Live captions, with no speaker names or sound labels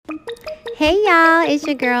Hey y'all, it's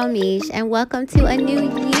your girl Mish, and welcome to a new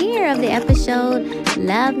year of the episode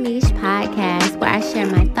Love Mish Podcast, where I share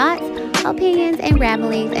my thoughts, opinions, and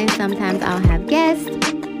ramblings, and sometimes I'll have guests,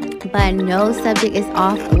 but no subject is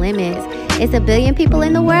off limits. It's a billion people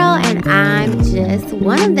in the world, and I'm just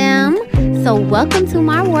one of them. So welcome to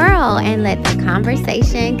my world, and let the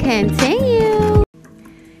conversation continue.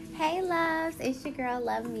 Hey loves, it's your girl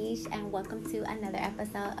Love Mish, and welcome to another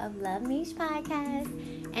episode of Love Mish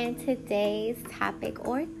Podcast. And today's topic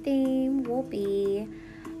or theme will be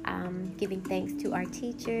giving thanks to our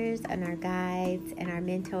teachers and our guides and our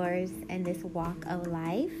mentors in this walk of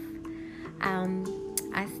life.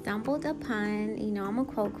 I stumbled upon, I'm a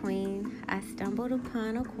quote queen. I stumbled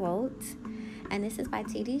upon a quote, and this is by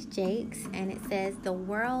T.D. Jakes, and it says, "The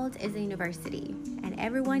world is a university, and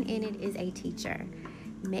everyone in it is a teacher.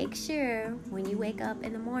 Make sure when you wake up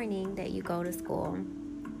in the morning that you go to school."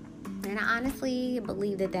 And I honestly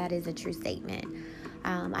believe that is a true statement.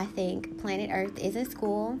 I think planet Earth is a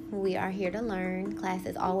school. We are here to learn. Class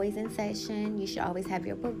is always in session. You should always have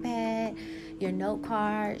your book pad, your note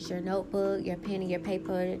cards, your notebook, your pen and your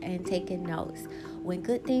paper, and taking notes. When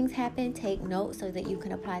good things happen, take notes so that you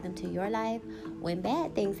can apply them to your life. When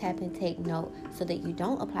bad things happen, take note so that you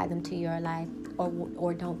don't apply them to your life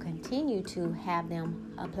or don't continue to have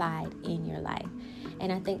them applied in your life.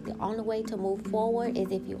 And I think the only way to move forward is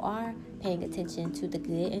if you are paying attention to the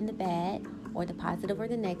good and the bad, or the positive or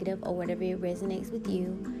the negative, or whatever it resonates with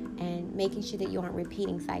you, and making sure that you aren't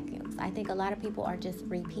repeating cycles. I think a lot of people are just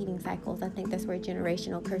repeating cycles. I think that's where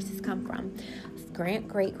generational curses come from.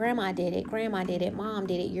 Great-grandma did it, grandma did it, mom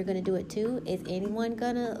did it, you're going to do it too. Is anyone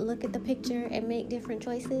going to look at the picture and make different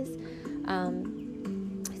choices?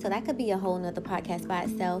 So that could be a whole nother podcast by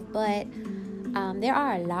itself, but there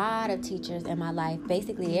are a lot of teachers in my life,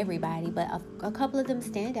 basically everybody, but a couple of them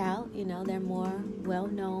stand out. They're more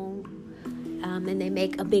well-known, and they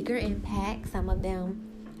make a bigger impact. Some of them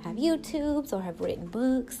have YouTubes or have written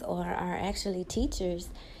books or are actually teachers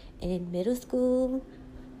in middle school,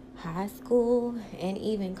 high school, and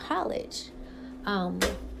even college.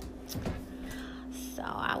 So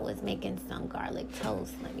I was making some garlic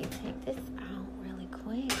toast. Let me take this out really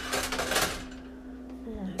quick.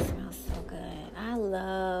 It smells so good. I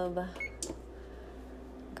love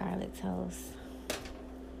garlic toast.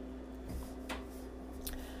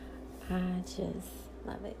 I just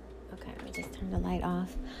love it. Okay, let me just turn the light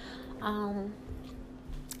off.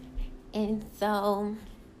 And so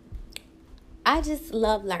I just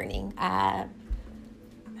love learning. I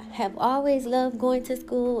have always loved going to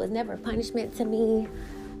school. It was never a punishment to me.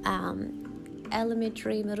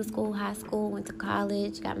 Elementary, middle school, high school, went to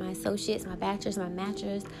college, got my associates, my bachelor's, my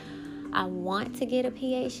master's. I want to get a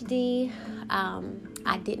PhD.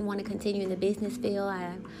 I didn't want to continue in the business field.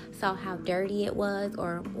 I saw how dirty it was,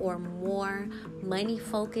 or more money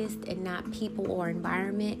focused and not people or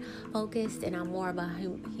environment focused. And I'm more of a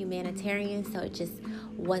humanitarian, so it just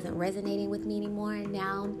wasn't resonating with me anymore. And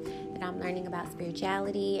now that I'm learning about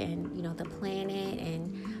spirituality and the planet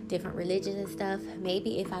and different religions and stuff,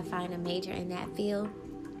 maybe if I find a major in that field,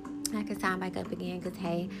 I can sign back up again, because,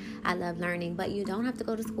 hey, I love learning. But you don't have to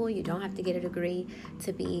go to school. You don't have to get a degree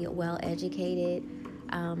to be well-educated.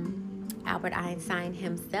 Albert Einstein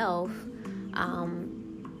himself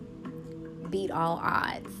beat all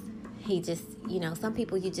odds. He just, some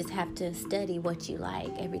people you just have to study what you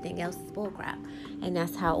like. Everything else is bullcrap. And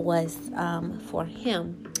that's how it was for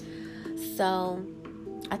him. So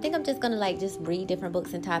I think I'm just going to just read different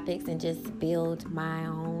books and topics and just build my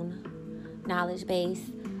own knowledge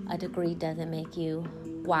base. A degree doesn't make you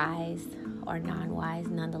wise or non-wise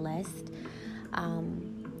nonetheless.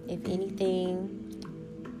 If anything,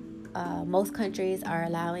 most countries are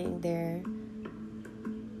allowing their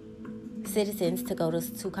citizens to go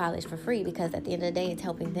to college for free, because at the end of the day, it's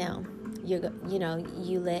helping them.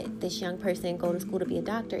 You let this young person go to school to be a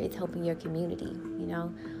doctor, it's helping your community.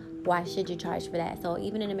 Why should you charge for that? So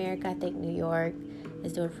even in America, I think New York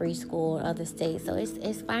is doing free school, other states. So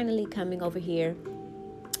it's finally coming over here.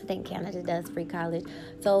 I think Canada does free college.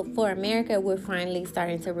 So for America, we're finally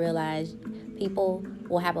starting to realize people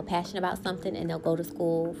will have a passion about something and they'll go to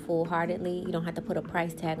school full-heartedly. You don't have to put a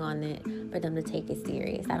price tag on it for them to take it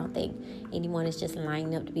serious. I don't think anyone is just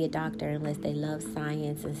lining up to be a doctor unless they love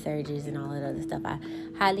science and surgeries and all that other stuff. I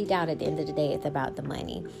highly doubt at the end of the day it's about the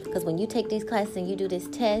money. Because when you take these classes and you do this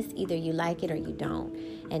test, either you like it or you don't.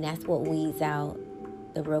 And that's what weeds out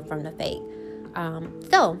the real from the fake.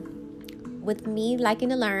 So with me liking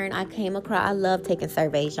to learn, I love taking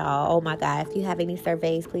surveys, y'all. Oh my God. If you have any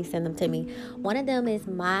surveys, please send them to me. One of them is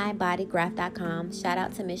mybodygraph.com. Shout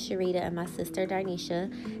out to Miss Sharita and my sister Darnisha.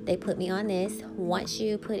 They put me on this. Once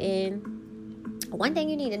you put in one thing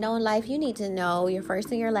you need to know in life, you need to know your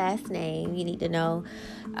first and your last name. You need to know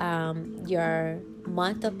your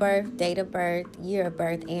month of birth, date of birth, year of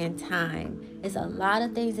birth, and time. There's a lot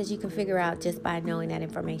of things that you can figure out just by knowing that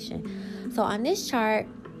information. So on this chart,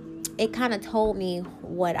 it kind of told me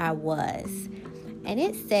what I was. And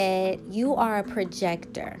it said, you are a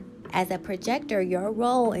projector. As a projector, your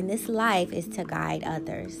role in this life is to guide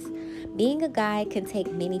others. Being a guide can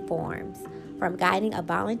take many forms, from guiding a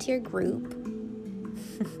volunteer group,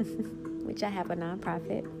 which I have a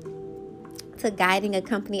nonprofit, to guiding a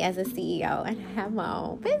company as a CEO, and I have my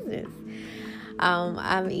own business.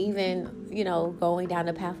 I'm even, going down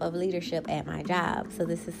the path of leadership at my job. So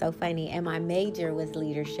this is so funny. And my major was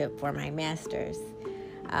leadership for my master's.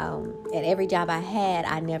 At every job I had,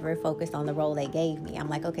 I never focused on the role they gave me. I'm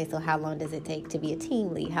like, okay, so how long does it take to be a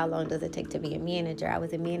team lead? How long does it take to be a manager? I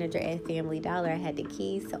was a manager at Family Dollar. I had the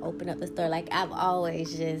keys to open up the store. Like, I've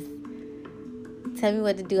always just, tell me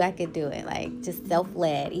what to do, I could do it. Like, just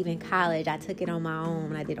self-led. Even college, I took it on my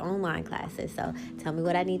own. I did online classes. So tell me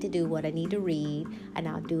what I need to do, what I need to read, and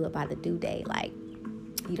I'll do it by the due date. Like,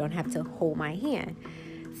 you don't have to hold my hand.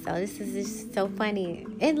 So this is just so funny.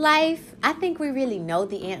 In life, I think we really know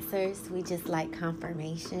the answers. We just like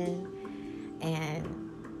confirmation.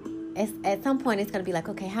 And at some point, it's going to be like,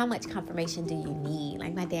 okay, how much confirmation do you need?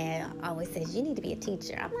 Like my dad always says, you need to be a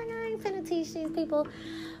teacher. I'm like, I ain't finna teach these people,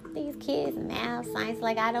 these kids, math, science.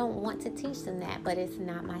 Like, I don't want to teach them that, but it's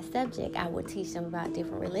not my subject. I would teach them about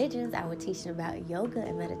different religions. I would teach them about yoga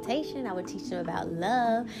and meditation. I would teach them about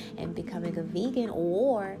love and becoming a vegan,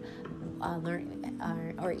 or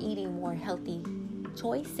or eating more healthy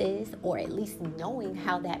choices, or at least knowing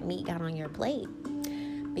how that meat got on your plate,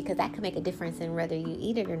 because that can make a difference in whether you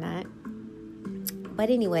eat it or not.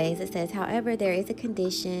 But anyways, it says, however, there is a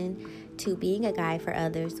condition to being a guide for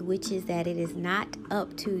others, which is that it is not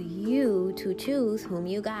up to you to choose whom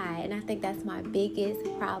you guide. And I think that's my biggest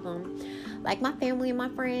problem. Like my family and my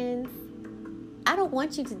friends, I don't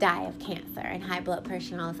want you to die of cancer and high blood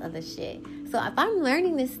pressure and all this other shit. So if I'm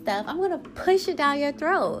learning this stuff, I'm going to push it down your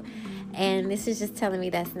throat. And this is just telling me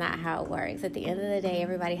that's not how it works. At the end of the day,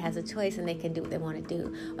 everybody has a choice and they can do what they want to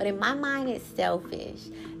do. But in my mind, it's selfish.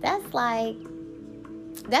 That's like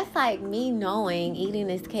me knowing eating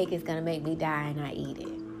this cake is going to make me die and I eat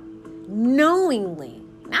it. Knowingly.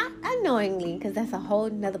 Not unknowingly, because that's a whole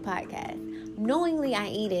nother podcast. Knowingly I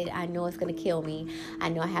eat it, I know it's going to kill me. I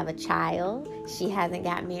know I have a child. She hasn't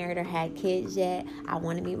got married or had kids yet. I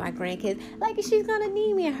want to meet my grandkids. Like, she's going to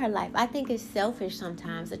need me in her life. I think it's selfish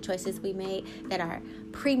sometimes, the choices we make that are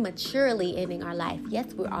prematurely ending our life.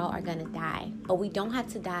 Yes, we all are going to die, but we don't have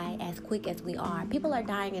to die as quick as we are. People are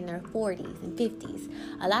dying in their 40s and 50s.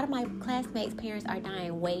 A lot of my classmates' parents are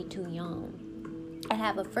dying way too young. I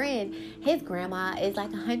have a friend, his grandma is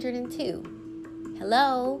like 102.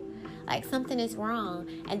 Hello? Like, something is wrong.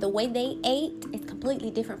 And the way they ate is completely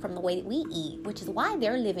different from the way that we eat, which is why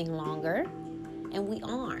they're living longer and we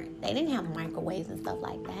aren't. They didn't have microwaves and stuff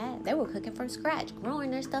like that. They were cooking from scratch, growing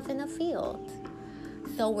their stuff in the fields.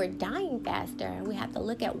 So we're dying faster. We have to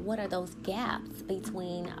look at what are those gaps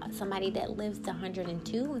between somebody that lives to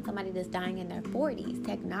 102 and somebody that's dying in their 40s.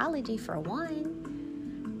 Technology, for one.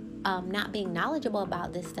 Not being knowledgeable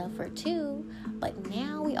about this stuff, for two. But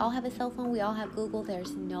now we all have a cell phone, we all have Google.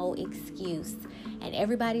 There's no excuse, and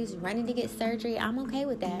everybody's running to get surgery. I'm okay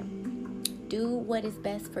with that. Do what is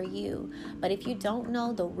best for you. But if you don't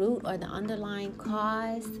know the root or the underlying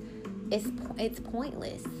cause, it's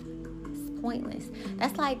pointless. It's pointless.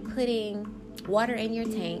 That's like putting water in your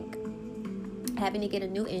tank, having to get a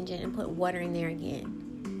new engine and put water in there again.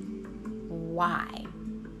 Why?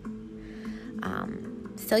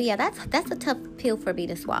 So yeah, that's a tough pill for me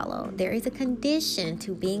to swallow. There is a condition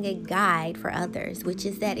to being a guide for others, which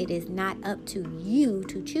is that it is not up to you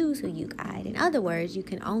to choose who you guide. In other words, you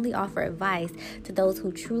can only offer advice to those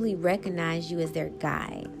who truly recognize you as their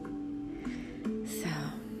guide. So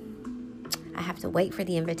I have to wait for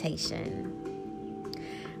the invitation,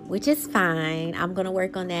 which is fine. I'm going to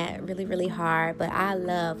work on that really, really hard, but I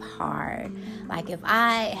love hard. Like, if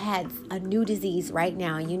I had a new disease right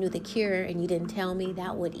now and you knew the cure and you didn't tell me,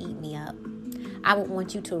 that would eat me up. I would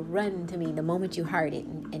want you to run to me the moment you heard it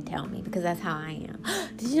and tell me, because that's how I am.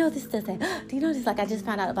 Did you know this does that? Do you know this? Like, I just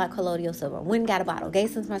found out about colloidal silver. Went and got a bottle.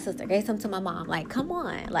 Gave some to my sister. Gave some to my mom. Like, come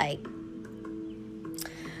on. Like,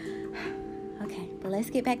 okay, but let's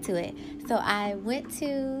get back to it. So I went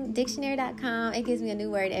to dictionary.com. It gives me a new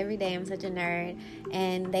word every day. I'm such a nerd.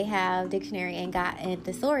 And they have dictionary and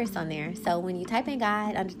thesaurus on there. So when you type in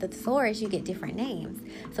guide under the thesaurus, you get different names.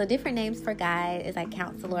 So different names for guide is like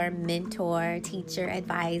counselor, mentor, teacher,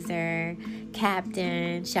 advisor,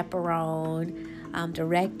 captain, chaperone,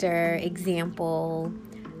 director, example,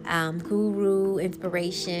 guru,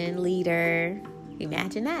 inspiration, leader.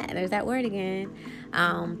 Imagine that. There's that word again.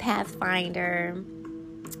 Pathfinder,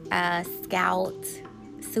 scout,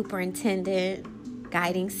 superintendent,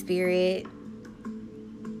 guiding spirit.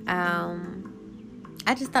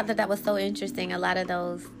 I just thought that was so interesting. A lot of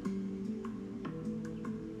those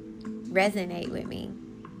resonate with me.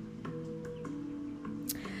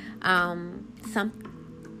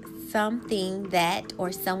 Something that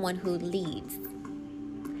or someone who leads.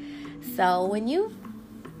 So when you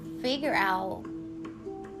figure out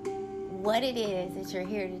what it is that you're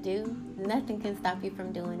here to do, nothing can stop you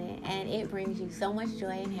from doing it, and it brings you so much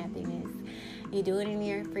joy and happiness. You do it in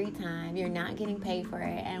your free time. You're not getting paid for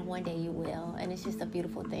it, and one day you will. And it's just a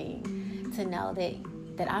beautiful thing to know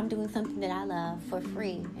that I'm doing something that I love for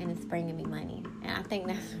free, and it's bringing me money. And I think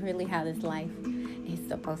that's really how this life is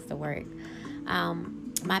supposed to work.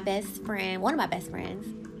 My best friend, one of my best friends,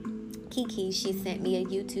 Kiki, she sent me a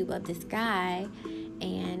YouTube of this guy,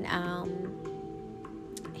 and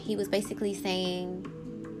he was basically saying,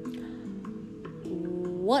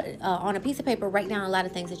 what on a piece of paper, write down a lot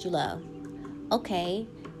of things that you love. Okay,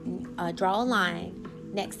 draw a line.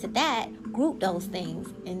 Next to that, group those things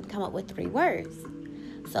and come up with 3 words.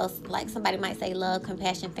 So, like somebody might say love,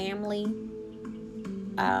 compassion, family,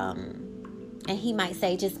 and he might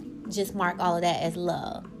say just mark all of that as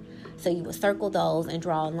love. So you would circle those and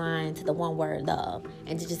draw a line to the one word love,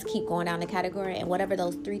 and to just keep going down the category. And whatever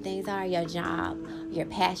those 3 things are, your job, your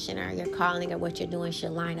passion, or your calling, or what you're doing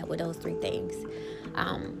should line up with those 3 things.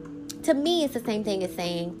 To me, it's the same thing as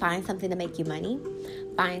saying find something to make you money,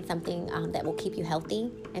 find something that will keep you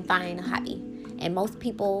healthy, and find a hobby. And most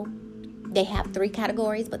people, they have 3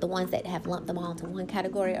 categories, but the ones that have lumped them all into one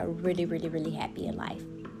category are really, really, really happy in life.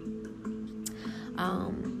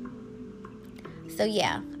 So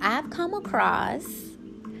yeah, I've come across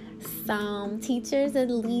some teachers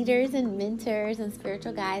and leaders and mentors and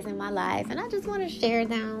spiritual guides in my life, and I just want to share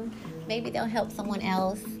them. Maybe they'll help someone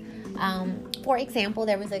else. For example,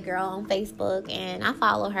 there was a girl on Facebook, and I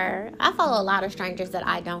follow her. I follow a lot of strangers that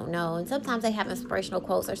I don't know, and sometimes they have inspirational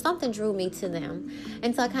quotes or something drew me to them.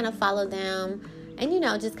 And so I kind of follow them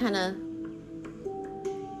and, just kind of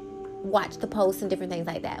watch the posts and different things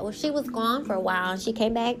like that. Well, she was gone for a while, and she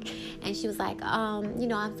came back, and she was like,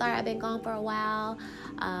 I'm sorry I've been gone for a while.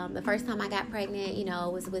 The first time I got pregnant, it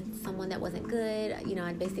was with someone that wasn't good.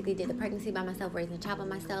 I basically did the pregnancy by myself, raising the child by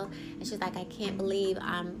myself. And she was like, I can't believe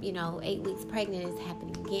I'm, 8 weeks pregnant. It's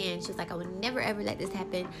happening again. She was like, I would never, ever let this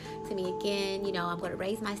happen to me again. I'm going to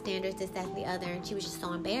raise my standards, this, that, and the other. And she was just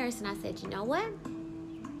so embarrassed. And I said, you know what?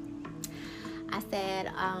 I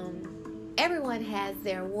said, everyone has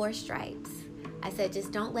their war stripes. I said,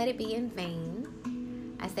 just don't let it be in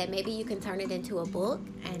vain. I said, maybe you can turn it into a book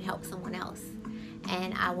and help someone else.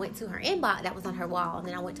 And I went to her inbox that was on her wall. And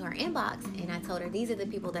then I went to her inbox and I told her, these are the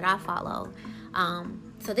people that I follow.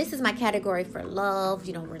 So this is my category for love,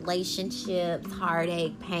 relationships,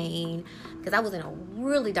 heartache, pain. Because I was in a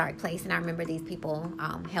really dark place. And I remember these people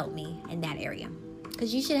helped me in that area.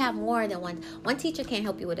 Because you should have more than one. One teacher can't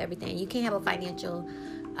help you with everything. You can't have a financial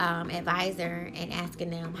advisor and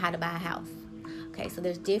asking them how to buy a house. Okay, so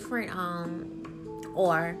there's different,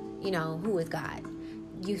 who is God?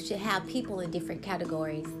 You should have people in different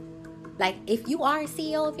categories. Like if you are a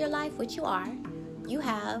CEO of your life, which you are, you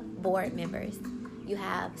have board members, you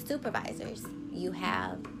have supervisors, you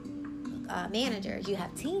have managers, you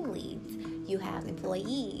have team leads, you have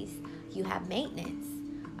employees, you have maintenance,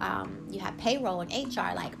 you have payroll and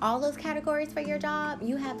HR. Like all those categories for your job,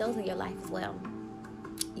 you have those in your life as well.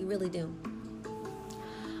 You really do.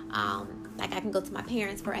 Like I can go to my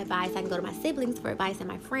parents for advice. I can go to my siblings for advice and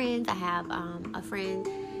my friends. I have a friend.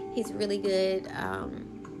 He's really good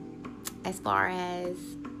as far as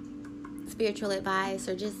spiritual advice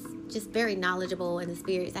or just very knowledgeable in the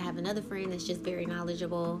spirits. I have another friend that's just very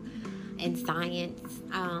knowledgeable in science.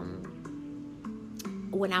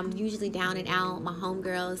 When I'm usually down and out, my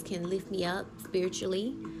homegirls can lift me up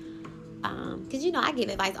spiritually. Because, I give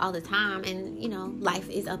advice all the time and, life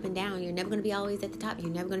is up and down. You're never going to be always at the top.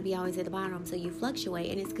 You're never going to be always at the bottom. So you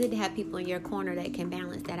fluctuate. And it's good to have people in your corner that can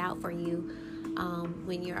balance that out for you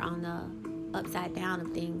when you're on the upside down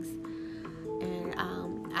of things. And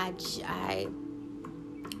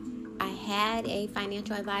I had a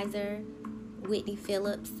financial advisor, Whitney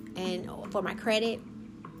Phillips, and for my credit.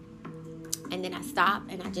 And then I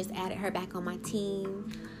stopped and I just added her back on my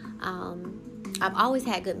team. I've always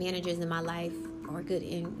had good managers in my life or good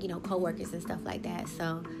co-workers and stuff like that.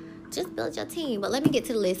 So just build your team. But let me get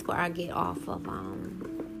to the list before I get off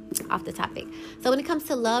the topic. So when it comes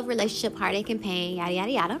to love, relationship, heartache, and pain, yada,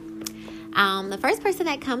 yada, yada, The first person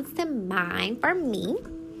that comes to mind for me,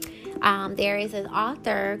 there is an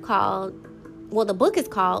author the book is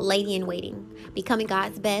called Lady in Waiting, Becoming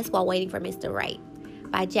God's Best While Waiting for Mr. Right,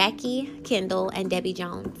 by Jackie Kendall and Debbie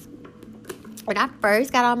Jones. When I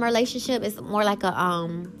first got on my relationship, it's more like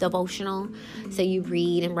a devotional. So you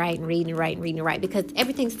read and write and read and write and read and write, because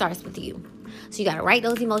everything starts with you. So you got to write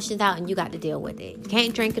those emotions out and you got to deal with it. You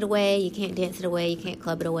can't drink it away. You can't dance it away. You can't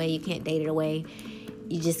club it away. You can't date it away.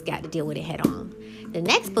 You just got to deal with it head on. The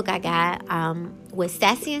next book I got was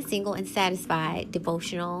Sassy and Single and Satisfied,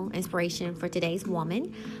 Devotional Inspiration for Today's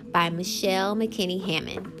Woman by Michelle McKinney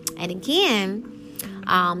Hammond. And again,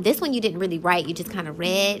 this one you didn't really write. You just kind of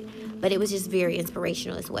read. But it was just very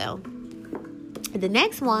inspirational as well. The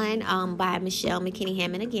next one by Michelle McKinney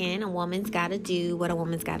Hammond, again, A Woman's Gotta Do What a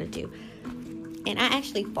Woman's Gotta Do. And I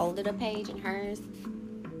actually folded a page in hers.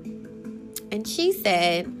 And she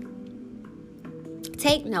said,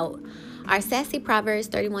 take note, our sassy Proverbs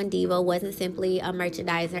 31 diva wasn't simply a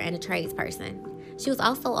merchandiser and a tradesperson. She was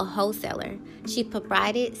also a wholesaler. She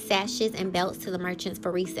provided sashes and belts to the merchants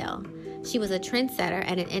for resale. She was a trendsetter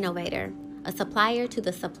and an innovator, a supplier to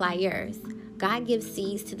the suppliers. God gives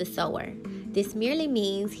seeds to the sower. This merely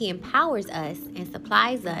means He empowers us and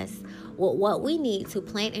supplies us with what we need to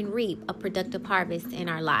plant and reap a productive harvest in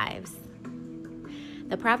our lives.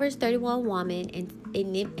 The Proverbs 31 woman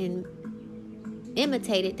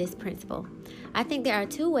imitated this principle. I think there are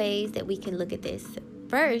two ways that we can look at this.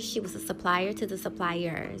 First, she was a supplier to the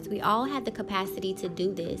suppliers. We all have the capacity to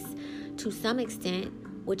do this to some extent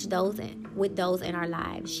with those in our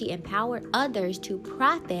lives. She empowered others to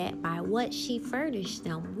profit by what she furnished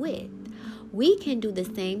them with. We can do the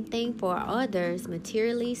same thing for others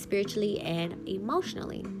materially, spiritually, and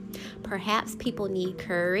emotionally. Perhaps people need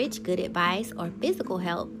courage, good advice, or physical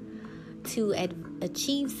help to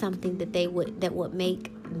achieve something that would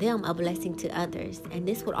make them a blessing to others, and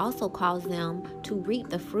this would also cause them to reap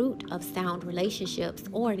the fruit of sound relationships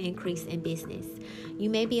or an increase in business. You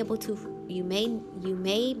may be able to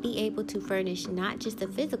furnish not just the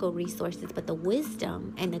physical resources, but the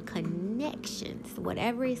wisdom and the connections,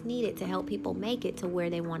 whatever is needed to help people make it to where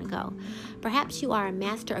they want to go. Perhaps you are a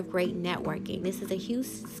master of great networking. This is a huge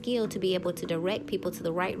skill to be able to direct people to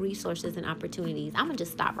the right resources and opportunities. I'm gonna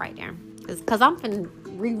just stop right there because I'm gonna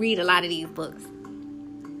reread a lot of these books.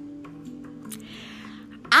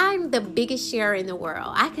 I'm the biggest sharer in the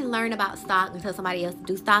world. I can learn about stock and tell somebody else to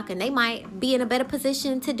do stock, and they might be in a better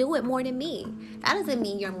position to do it more than me. That doesn't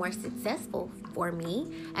mean you're more successful for me.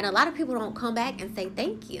 And a lot of people don't come back and say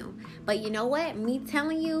thank you. But you know what? Me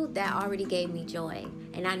telling you, that already gave me joy.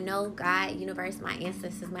 And I know God, universe, my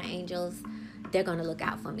ancestors, my angels, they're going to look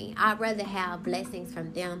out for me. I'd rather have blessings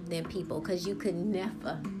from them than people, because you could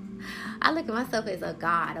never. I look at myself as a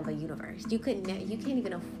god of a universe. You can't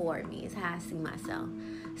even afford me. It's how I see myself.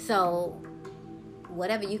 So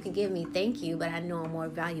whatever you can give me, thank you, but I know I'm more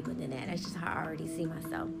valuable than that. That's just how I already see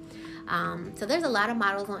myself. So there's a lot of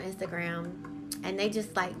models on Instagram, and they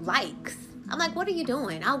just likes. I'm like, what are you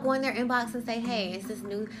doing? I'll go in their inbox and say, hey, it's this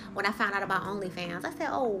new, when I found out about OnlyFans, I said,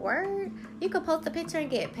 oh, word? You could post a picture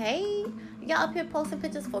and get paid? Y'all up here posting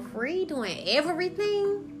pictures for free, doing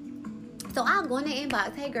everything? So I'll go in the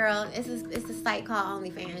inbox, hey girl, it's a site called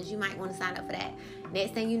OnlyFans. You might want to sign up for that.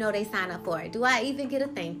 Next thing you know, they sign up for it. Do I even get a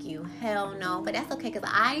thank you? Hell no. But that's okay, because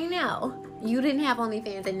I know you didn't have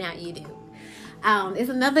OnlyFans and now you do.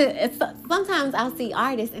 Sometimes I'll see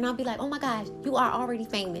artists and I'll be like, oh my gosh, you are already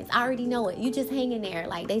famous. I already know it. You just hang in there.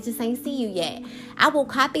 Like, they just ain't see you yet. I will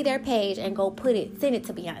copy their page and go send it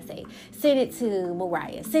to Beyonce, send it to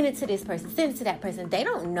Mariah, send it to this person, send it to that person. They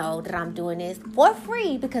don't know that I'm doing this for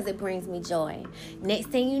free because it brings me joy. Next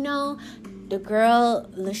thing you know, the girl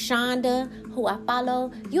LaShonda, who I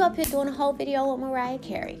follow, you up here doing a whole video with Mariah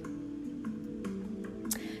Carey.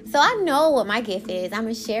 So I know what my gift is. I'm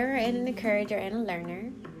a sharer and an encourager and a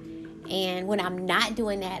learner. And when I'm not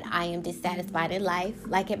doing that, I am dissatisfied in life.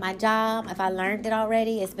 Like at my job, if I learned it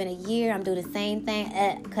already, it's been a year, I'm doing the same thing,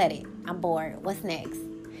 cut it. I'm bored. What's next?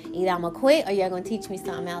 Either I'm going to quit or you're going to teach me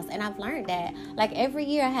something else. And I've learned that. Like every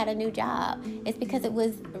year I had a new job. It's because it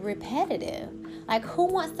was repetitive. Like, who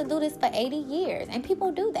wants to do this for 80 years? And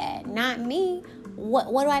people do that. Not me.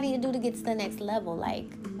 What do I need to do to get to the next level? Like,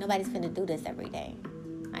 nobody's finna do this every day.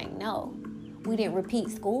 Like, no. We didn't repeat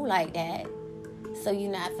school like that. So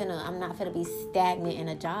I'm not finna be stagnant in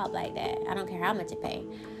a job like that. I don't care how much it pays.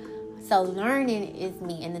 So learning is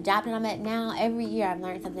me. And the job that I'm at now, every year I've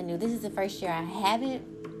learned something new. This is the first year I haven't.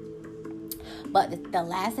 But the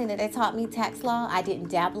last thing that they taught me, tax law, I didn't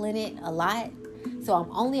dabble in it a lot. So I'm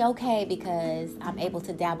only okay because I'm able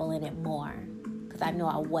to dabble in it more. Because I know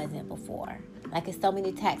I wasn't before. Like, it's so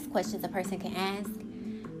many tax questions a person can ask.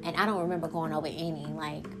 And I don't remember going over any.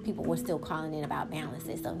 Like, people were still calling in about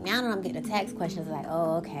balances. So now that I'm getting the tax questions, like,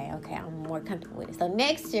 oh, okay, I'm more comfortable with it. So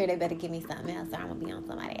next year, they better give me something else, or I'm going to be on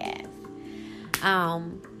somebody's ass.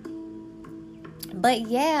 But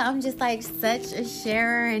yeah, I'm just like such a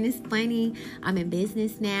sharer, and it's funny. I'm in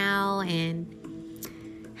business now, and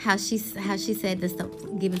how she said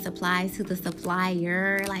giving supplies to the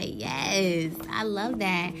supplier. Like, yes, I love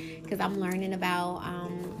that, because I'm learning about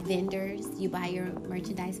vendors. You buy your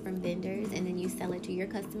merchandise from vendors, and then you sell it to your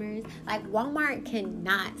customers. Like, Walmart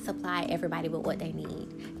cannot supply everybody with what they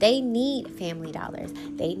need. They need Family Dollars.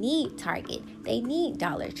 They need Target. They need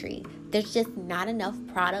Dollar Tree. There's just not enough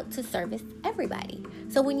product to service everybody.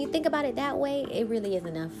 So when you think about it that way, it really is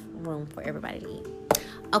enough room for everybody to eat.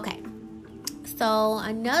 Okay. So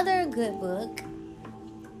another good book,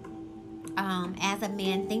 As a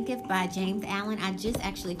Man Thinketh by James Allen. I just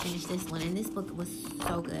actually finished this one, and this book was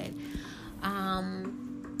so good.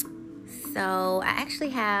 So I actually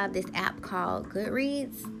have this app called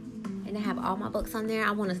Goodreads, and I have all my books on there.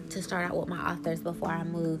 I wanted to start out with my authors before I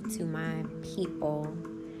move to my people.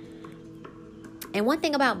 And one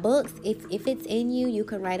thing about books, if it's in you, you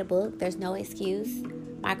can write a book. There's no excuse.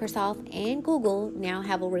 Microsoft and Google now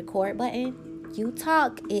have a record button. You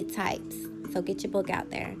talk, it types. So get your book out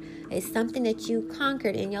there. It's something that you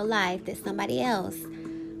conquered in your life that somebody else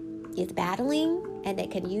is battling, and they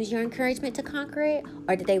can use your encouragement to conquer it,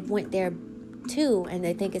 or that they went there too and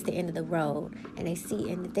they think it's the end of the road, and if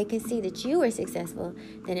they can see that you are successful,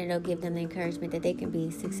 then it'll give them the encouragement that they can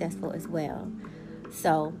be successful as well.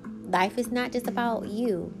 So life is not just about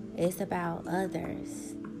you, it's about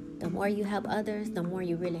others. The more you help others, the more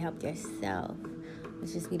you really help yourself.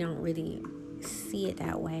 It's just we don't really see it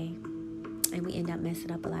that way, and we end up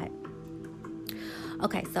messing up a lot.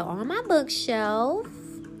 Okay, so on my bookshelf,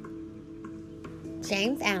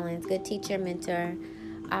 James Allen's Good Teacher, Mentor.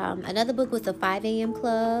 Another book was The 5 a.m.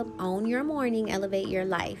 Club, Own Your Morning, Elevate Your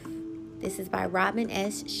Life. This is by Robin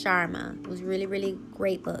S. Sharma. It was really, really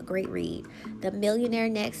great book, great read. The Millionaire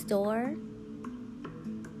Next Door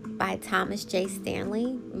by Thomas J.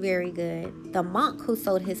 Stanley, very good. The Monk Who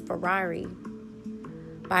Sold His Ferrari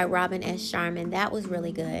by Robin S. Sharma. That was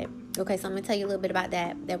really good. Okay, so I'm going to tell you a little bit about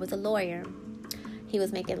that. There was a lawyer. He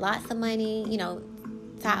was making lots of money,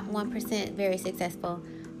 top 1%, very successful.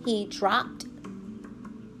 He dropped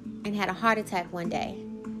and had a heart attack one day.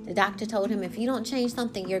 The doctor told him, if you don't change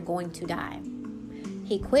something, you're going to die.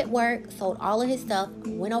 He quit work, sold all of his stuff,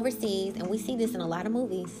 went overseas, and we see this in a lot of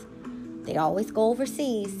movies. They always go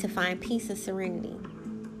overseas to find peace and serenity.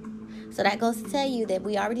 So that goes to tell you that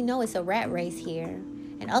we already know it's a rat race here,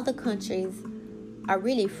 and other countries are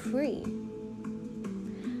really free.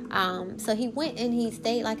 So he went and he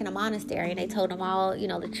stayed like in a monastery, and they told him all,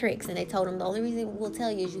 the tricks, and they told him the only reason we'll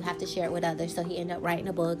tell you is you have to share it with others. So he ended up writing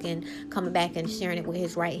a book and coming back and sharing it with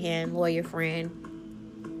his right-hand lawyer friend,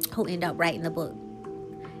 who ended up writing the book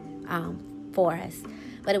for us.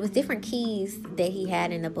 But it was different keys that he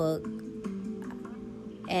had in the book,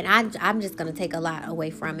 and I'm just going to take a lot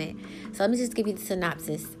away from it. So let me just give you the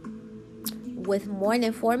synopsis. With more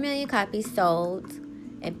than 4 million copies sold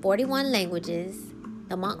in 41 languages,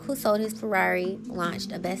 The Monk Who Sold His Ferrari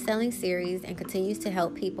launched a best-selling series and continues to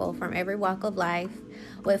help people from every walk of life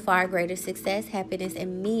with far greater success, happiness,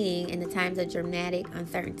 and meaning in the times of dramatic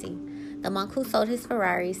uncertainty. The Monk Who Sold His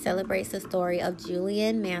Ferrari celebrates the story of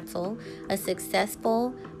Julian Mantle, a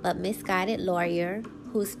successful but misguided lawyer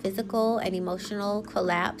whose physical and emotional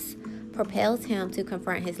collapse propels him to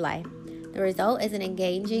confront his life. The result is an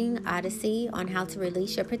engaging odyssey on how to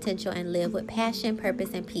release your potential and live with passion,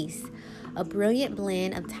 purpose, and peace. A brilliant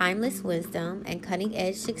blend of timeless wisdom and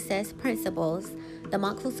cutting-edge success principles, The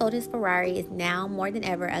Monk Who Sold His Ferrari is now more than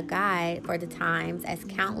ever a guide for the times, as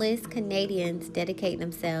countless Canadians dedicate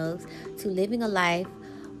themselves to living a life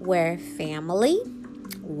where family,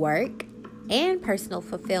 work, and personal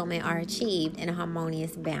fulfillment are achieved in a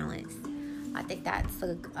harmonious balance. I think that's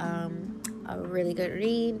a really good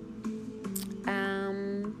read.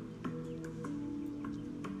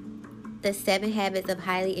 The 7 Habits of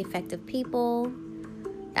Highly Effective People.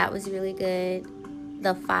 That was really good.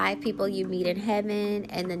 The 5 People You Meet in Heaven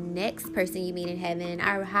and the Next Person You Meet in Heaven.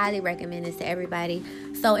 I highly recommend this to everybody.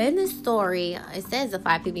 So in this story, it says the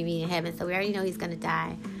 5 people you meet in heaven, so we already know he's going to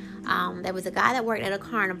die. There was a guy that worked at a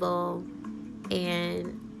carnival,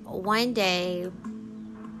 and one day,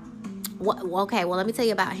 let me tell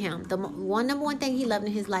you about him. The number one thing he loved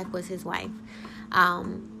in his life was his wife.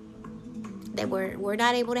 They were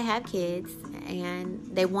not able to have kids, and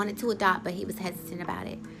they wanted to adopt, but he was hesitant about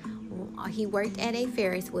it. He worked at a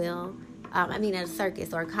Ferris wheel, At a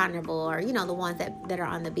circus or a carnival, or the ones that are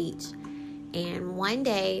on the beach. And one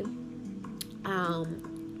day,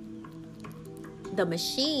 the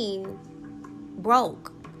machine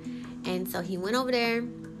broke, and so he went over there,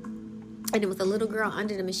 and there was a little girl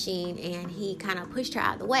under the machine, and he kind of pushed her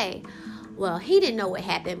out of the way. Well, he didn't know what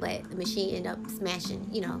happened, but the machine ended up smashing,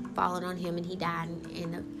 falling on him, and he died.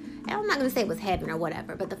 And I'm not going to say it was heaven or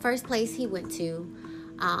whatever, but the first place he went to,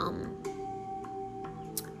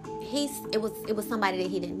 it was somebody that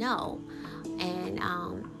he didn't know. And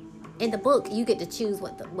in the book, you get to choose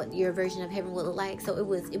what your version of heaven would look like. So it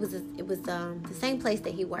was the same place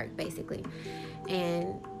that he worked, basically.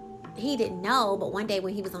 And he didn't know, but one day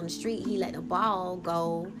when he was on the street, he let a ball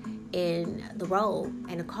go in the road,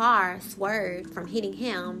 and a car swerved from hitting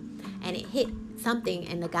him, and it hit something,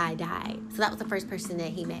 and the guy died. So that was the first person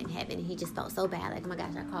that he met in heaven, and he just felt so bad, like, oh my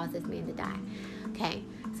gosh, I caused this man to die. Okay,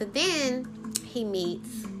 so then he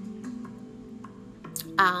meets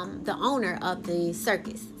the owner of the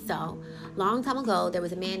circus. So long time ago, there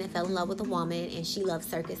was a man that fell in love with a woman, and she loved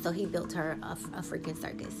circus, so he built her a freaking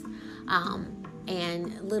circus.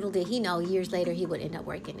 And little did he know, years later, he would end up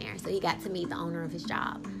working there. So he got to meet the owner of his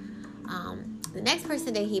job. The next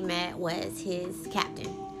person that he met was his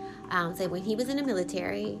captain. So when he was in the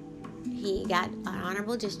military, he got an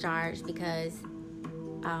honorable discharge because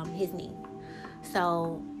his knee.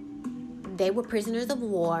 So they were prisoners of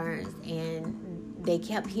war, and they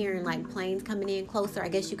kept hearing like planes coming in closer. I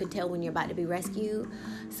guess you could tell when you're about to be rescued.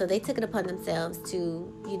 So they took it upon themselves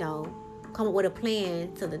to, come up with a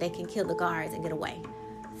plan so that they can kill the guards and get away.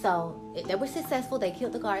 So they were successful. They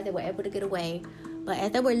killed the guards. They were able to get away. But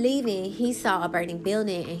as they were leaving, he saw a burning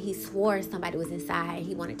building, and he swore somebody was inside.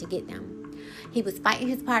 He wanted to get them. He was fighting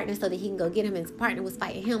his partner so that he can go get him. His partner was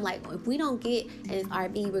fighting him like, if we don't get in this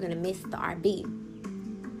RV, we're going to miss the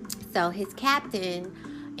RV. So his captain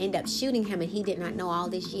ended up shooting him, and he did not know all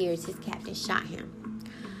these years his captain shot him.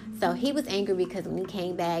 So he was angry because when he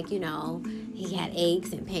came back, he had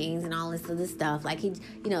aches and pains and all this other stuff. Like it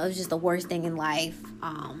was just the worst thing in life.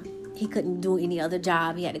 He couldn't do any other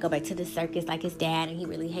job. He had to go back to the circus like his dad, and he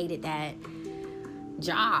really hated that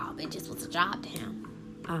job. It just was a job to him.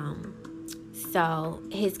 So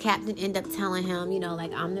his captain ended up telling him,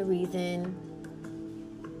 I'm the reason,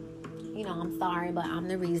 I'm sorry, but I'm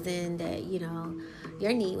the reason that,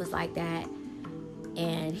 your knee was like that.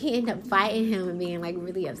 And he ended up fighting him and being like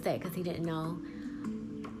really upset because he didn't know.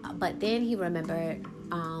 But then he remembered,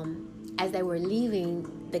 as they were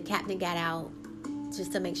leaving, the captain got out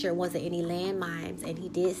just to make sure it wasn't any landmines, and he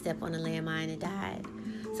did step on a landmine and died.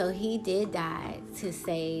 So he did die to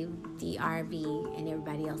save the RV and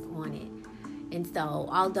everybody else on it. And so,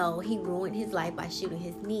 although he ruined his life by shooting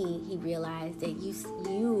his knee, he realized that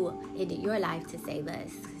you ended your life to save us.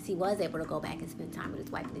 He was able to go back and spend time with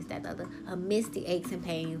his wife and his dad, amidst the aches and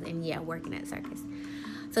pains, and working at circus.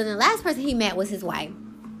 So the last person he met was his wife.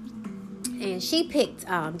 And she picked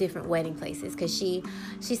different wedding places because she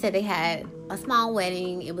said they had a small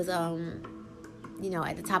wedding. It was,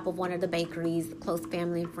 at the top of one of the bakeries. Close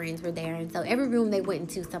family and friends were there. And so every room they went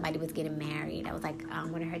into, somebody was getting married. That was like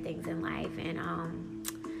one of her things in life. And,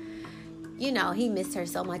 he missed her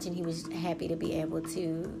so much, and he was happy to be able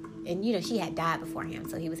to. And, she had died before him,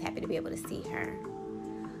 so he was happy to be able to see her.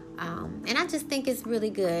 And I just think it's really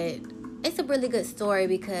good. It's a really good story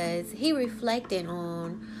because he reflected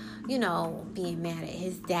on, being mad at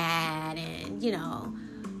his dad, and,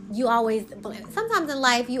 you always, sometimes in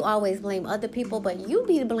life, you always blame other people, but you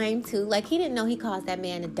be to blame too. Like, he didn't know he caused that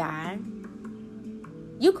man to die.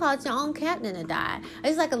 You caused your own captain to die.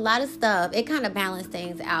 It's like a lot of stuff. It kind of balanced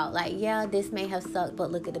things out. Like, yeah, this may have sucked,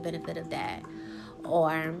 but look at the benefit of that.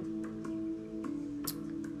 Or,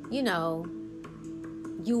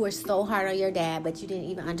 you were so hard on your dad, but you didn't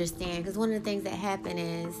even understand. Because one of the things that happened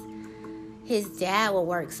is his dad would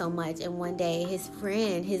work so much, and one day his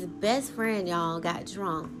best friend, y'all, got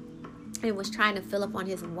drunk and was trying to fill up on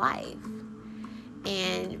his wife.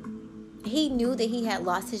 And he knew that he had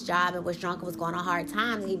lost his job and was drunk and was going on hard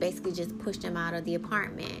times, and he basically just pushed him out of the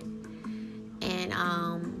apartment. And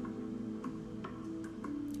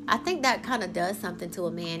I think that kind of does something to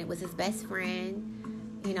a man. It was his best friend.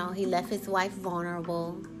 He left his wife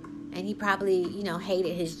vulnerable. And he probably,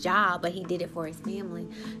 hated his job, but he did it for his family.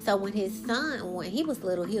 So when his son, when he was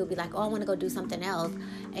little, he would be like, oh, I want to go do something else.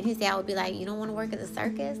 And his dad would be like, you don't want to work at the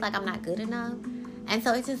circus? Like, I'm not good enough? And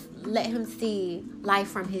so it just let him see life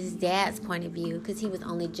from his dad's point of view, because he was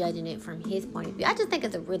only judging it from his point of view. I just think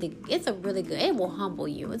it's a really good, it will humble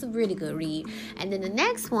you. It's a really good read. And then the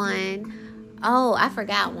next one, I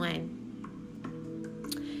forgot one.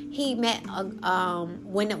 He met,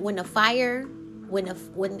 when the fire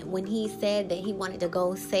when he said that he wanted to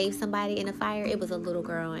go save somebody in a fire, it was a little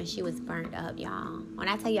girl and she was burnt up, y'all. When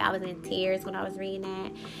I tell you I was in tears when I was reading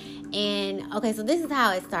that. And okay, so this is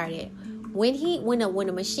how it started. When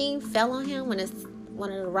the machine fell on him, when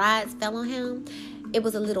one of the rods fell on him, it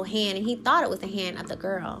was a little hand, and he thought it was the hand of the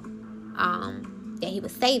girl that he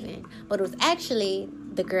was saving, but it was actually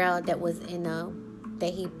the girl that was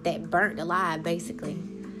that burnt alive, basically,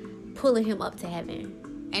 pulling him up to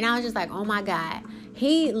heaven. And I was just like, oh my God.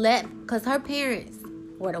 He left because her parents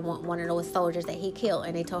were one of those soldiers that he killed,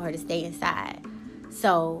 and they told her to stay inside.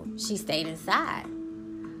 So she stayed inside.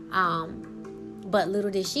 But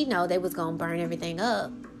little did she know they was going to burn everything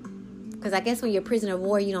up. Because I guess when you're a prisoner of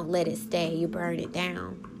war, you don't let it stay. You burn it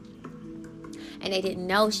down. And they didn't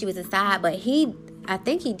know she was inside. But I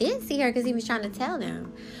think he did see her because he was trying to tell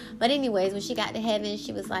them. But anyways, when she got to heaven,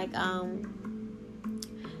 she was like,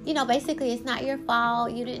 basically, it's not your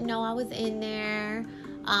fault. You didn't know I was in there.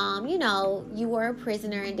 You were a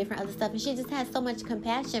prisoner and different other stuff. And she just had so much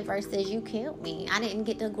compassion versus you killed me. I didn't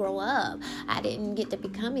get to grow up. I didn't get to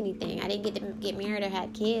become anything. I didn't get to get married or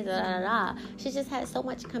have kids. She just had so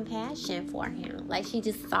much compassion for him. Like, she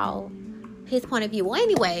just saw his point of view. Well,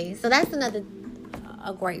 anyway, so that's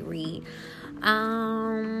a great read.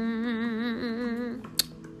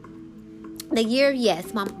 The Year of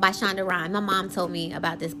Yes by Shonda Rhimes. My mom told me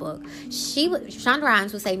about this book. Shonda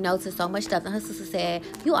Rhimes would say no to so much stuff, and her sister said,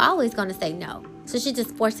 "You're always going to say no." So she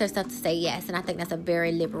just forced herself to say yes, and I think that's a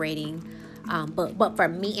very liberating book. But for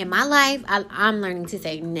me in my life, I'm learning to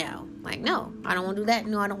say no. Like, no, I don't want to do that.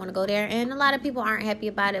 No, I don't want to go there. And a lot of people aren't happy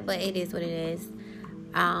about it, but it is what it is.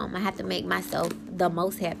 I have to make myself the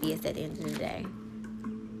most happiest at the end of the day,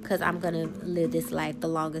 because I'm going to live this life the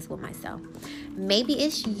longest with myself. Maybe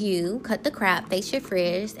It's You, Cut the Crap, Face Your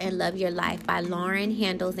Fears, and Love Your Life by Lauren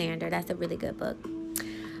Handel Zander. That's a really good book.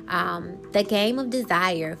 The Game of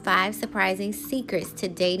Desire, 5 Surprising Secrets to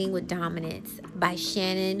Dating with Dominance by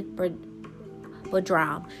Shannon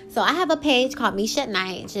Boodram. So I have a page called Misha at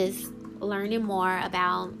Night, just learning more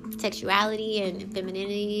about sexuality and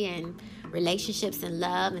femininity and relationships and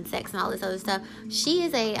love and sex and all this other stuff. She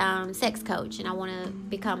is a sex coach, and I want to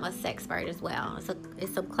become a sexpert as well. So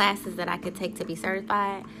it's some classes that I could take to be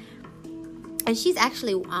certified, and she's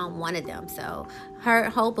actually one of them. So her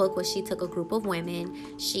whole book was, she took a group of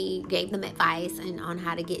women, she gave them advice on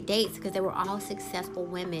how to get dates, because they were all successful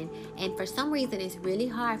women, and for some reason it's really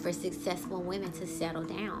hard for successful women to settle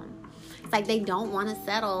down. It's like they don't want to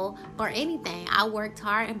settle for anything. I worked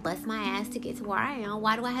hard and bust my ass to get to where I am.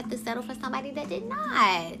 Why do I have to settle for somebody that did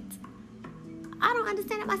not? I don't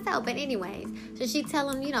understand it myself. But anyways, so she tell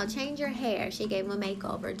them, change your hair. She gave them a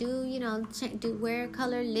makeover. Wear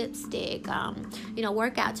colored lipstick.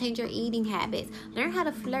 Work out. Change your eating habits. Learn how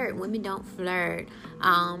to flirt. Women don't flirt.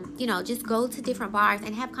 Just go to different bars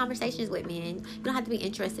and have conversations with men. You don't have to be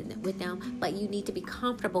interested with them, but you need to be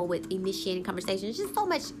comfortable with initiating conversations. Just so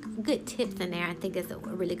much good tips in there. I think it's a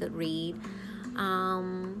really good read.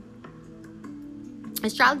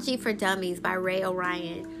 Astrology for Dummies by Ray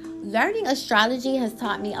O'Ryan. Learning astrology has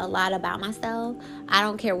taught me a lot about myself. I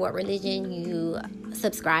don't care what religion you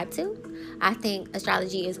subscribe to. I think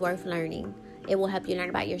astrology is worth learning. It will help you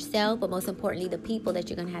learn about yourself, but most importantly, the people that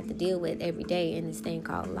you're going to have to deal with every day in this thing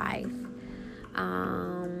called life.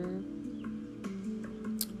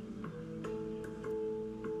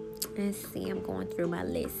 Let's see, I'm going through my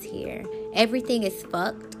list here. Everything is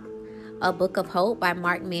Fucked, A Book of Hope by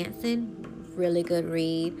Mark Manson. Really good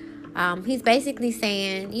read. He's basically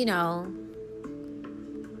saying,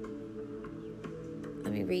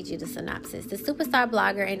 let me read you the synopsis. The superstar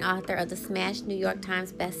blogger and author of the smashed New York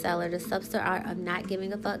Times bestseller, The Subtle Art of Not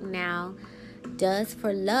Giving a Fuck Now, does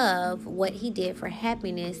for love what he did for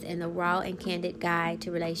happiness in the raw and candid guide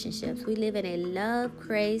to relationships. We live in a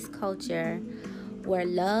love-crazed culture where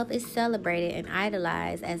love is celebrated and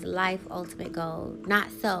idolized as life's ultimate goal.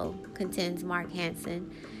 Not so, contends Mark Hansen.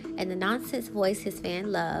 And the nonsense voice his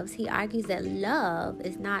fan loves, he argues that love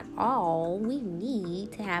is not all we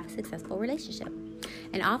need to have a successful relationship,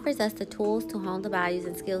 and offers us the tools to hone the values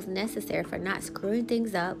and skills necessary for not screwing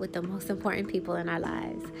things up with the most important people in our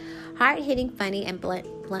lives. Hard-hitting, funny, and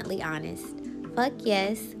bluntly honest. Fuck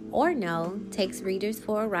Yes or No takes readers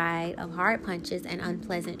for a ride of hard punches and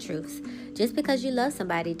unpleasant truths. Just because you love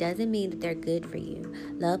somebody doesn't mean that they're good for you.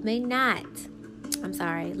 Love may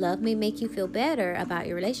make you feel better about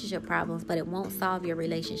your relationship problems, but it won't solve your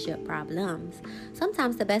relationship problems.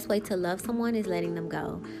 Sometimes the best way to love someone is letting them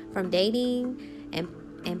go. From dating and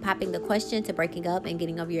popping the question to breaking up and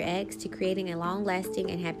getting over your ex to creating a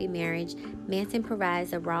long-lasting and happy marriage, Manson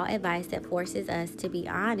provides the raw advice that forces us to be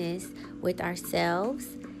honest with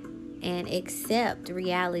ourselves and accept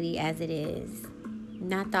reality as it is.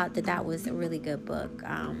 And I thought that was a really good book.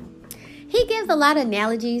 He gives a lot of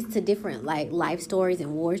analogies to different like life stories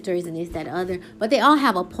and war stories and this, that, other, but they all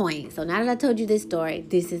have a point. So now that I told you this story,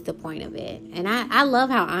 this is the point of it. And I love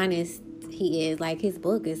how honest he is. Like, his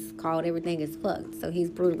book is called Everything is Fucked, so he's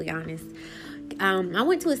brutally honest. I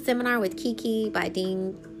went to a seminar with Kiki by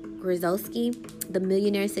Dean Grozowski, The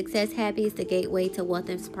Millionaire Success Habits, The Gateway to Wealth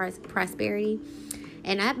and Prosperity.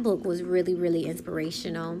 And that book was really, really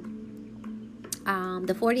inspirational.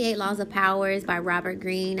 The 48 Laws of Power by Robert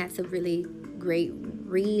Greene. That's a really great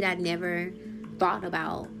read. I'd never thought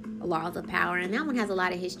about Laws of Power, and that one has a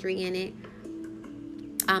lot of history in it.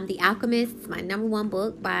 The Alchemist, my number one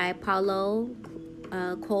book by Paulo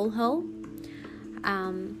Coelho.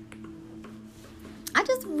 I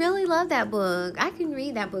just really love that book. I can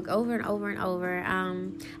read that book over and over and over.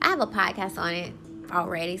 I have a podcast on it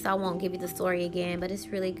already, so I won't give you the story again, but it's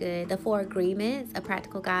really good. The 4 Agreements, A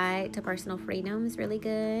Practical Guide to Personal Freedom, is really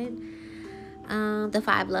good. The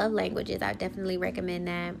 5 Love Languages, I definitely recommend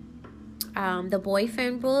that. The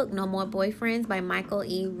Boyfriend book, No More Boyfriends by Michael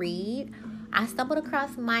E. Reed. I stumbled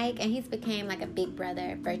across Mike, and he's became like a big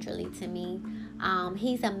brother virtually to me.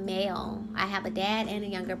 He's a male. I have a dad and a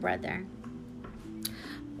younger brother.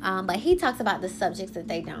 But he talks about the subjects that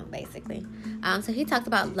they don't, basically. So he talks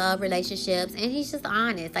about love, relationships, and he's just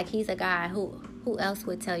honest. Like, he's a guy who else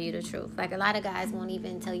would tell you the truth? Like, a lot of guys won't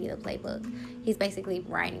even tell you the playbook. He's basically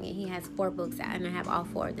writing it. He has 4 books out, and I have all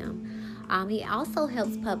 4 of them. He also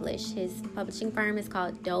helps publish. His publishing firm is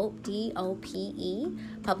called Dope, D-O-P-E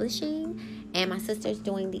Publishing. And my sister's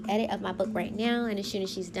doing the edit of my book right now. And as soon as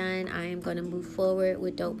she's done, I am going to move forward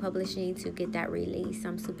with Dope Publishing to get that released.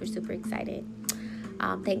 I'm super, super excited.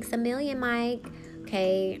 Thanks a million, Mike.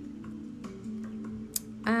 Okay.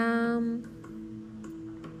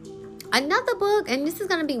 Another book, and this is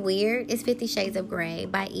going to be weird, is 50 Shades of Grey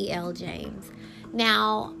by E.L. James.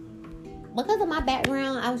 Now, because of my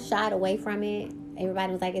background, I was shied away from it.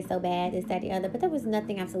 Everybody was like, it's so bad, this, that, the other. But there was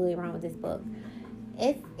nothing absolutely wrong with this book.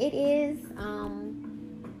 It is,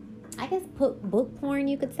 I guess, book porn,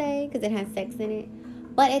 you could say, because it has sex in it.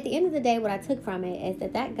 But at the end of the day, what I took from it is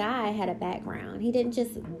that guy had a background. He didn't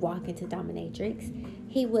just walk into dominatrix.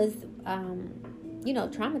 He was,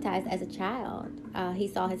 traumatized as a child. He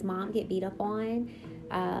saw his mom get beat up on.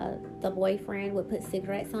 The boyfriend would put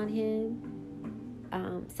cigarettes on him.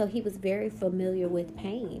 So he was very familiar with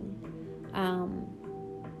pain.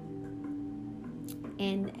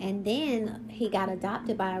 And then he got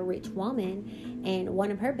adopted by a rich woman, and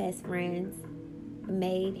one of her best friends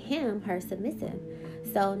made him her submissive.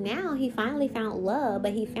 So now he finally found love,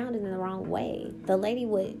 but he found it in the wrong way. The lady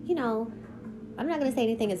would, I'm not going to say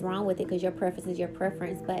anything is wrong with it because your preference is your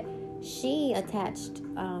preference, but she attached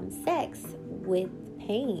sex with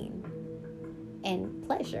pain and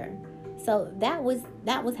pleasure. So that was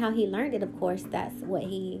how he learned it. Of course, that's what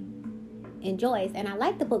he enjoys. And I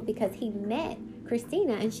like the book because he met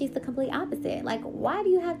Christina, and she's the complete opposite. Like, why do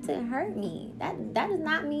you have to hurt me? That does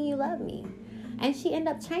not mean you love me. And she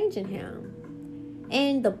ended up changing him.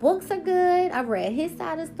 And the books are good. I've read his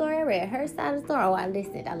side of the story. I read her side of the story. Oh, I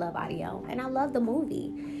listened. I love audio. And I love the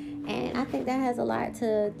movie. And I think that has a lot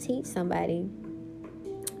to teach somebody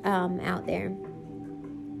out there.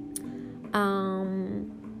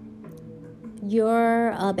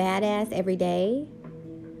 You're a Badass Every Day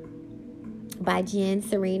by Jen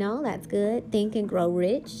Sereno. That's good. Think and Grow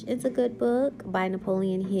Rich. It's a good book by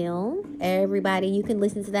Napoleon Hill. Everybody, you can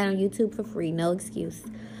listen to that on YouTube for free. No excuse.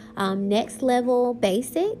 Next Level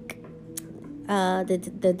Basic.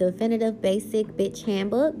 The Definitive Basic Bitch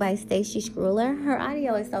Handbook by Stacy Schruller. Her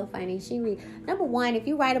audio is so funny. Number one, if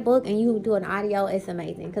you write a book and you do an audio, it's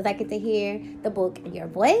amazing because I get to hear the book in your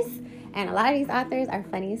voice. And a lot of these authors are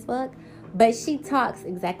funny as fuck. But she talks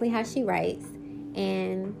exactly how she writes.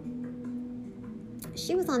 And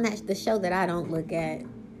she was on the show that I don't look at.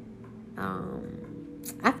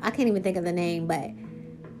 I can't even think of the name, but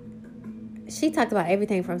she talked about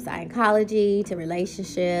everything from psychology to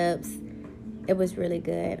relationships. It was really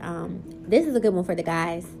good. This is a good one for the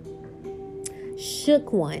guys.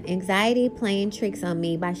 Shook One, Anxiety Playing Tricks on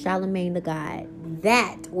Me by Charlemagne the God.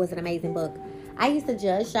 That was an amazing book. I used to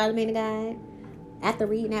judge Charlemagne the God. After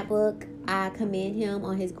reading that book, I commend him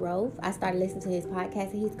on his growth. I started listening to his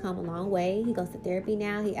podcast, and he's come a long way. He goes to therapy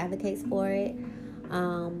now. He advocates for it.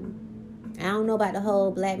 I don't know about the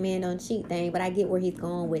whole black men don't cheat thing, but I get where he's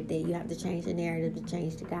going with it. You have to change the narrative to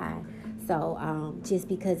change the guy. So just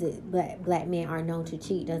because black men are known to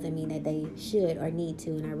cheat doesn't mean that they should or need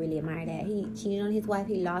to, and I really admire that. He cheated on his wife.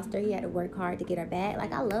 He lost her. He had to work hard to get her back.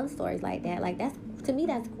 Like, I love stories like that. Like, to me,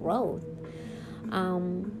 that's growth.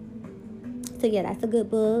 So yeah, that's a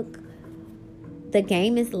good book. The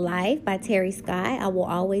Game is Life by Terry Scott. I will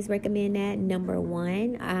always recommend that. Number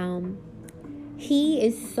one. He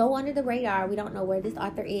is so under the radar. We don't know where this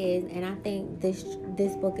author is, and I think this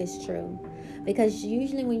book is true, because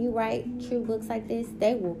usually when you write true books like this,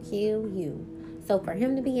 they will kill you. So for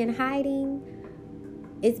him to be in hiding,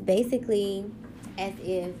 it's basically as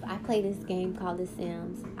if I play this game called The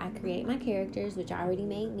Sims. I create my characters, which I already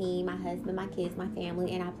made me, my husband, my kids, my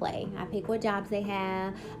family, and I play. I pick what jobs they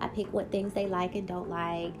have. I pick what things they like and don't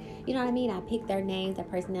like. You know what I mean? I pick their names, their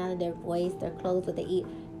personality, their voice, their clothes, what they eat.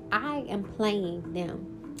 I am playing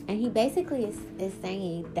them. And he basically is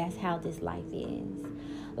saying that's how this life is.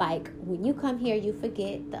 Like, when you come here, you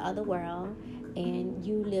forget the other world and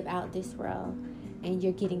you live out this world, and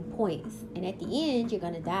you're getting points. And at the end, you're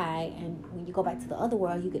going to die. And when you go back to the other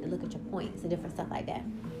world, you get to look at your points and different stuff like that.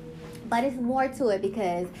 But it's more to it,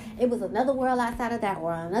 because it was another world outside of that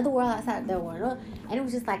world, another world outside of that world. And it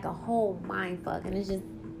was just like a whole mind fuck. And it's just,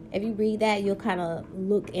 if you read that, you'll kind of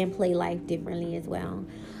look and play life differently as well.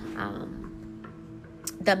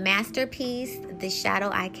 The Masterpiece, The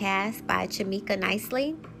Shadow I Cast by Chamika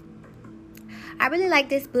Nicely. I really like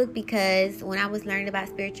this book because when I was learning about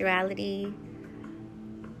spirituality,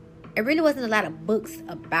 it really wasn't a lot of books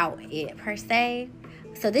about it per se.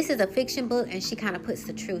 So this is a fiction book, and she kind of puts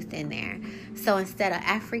the truth in there. So instead of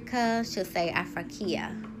Africa, she'll say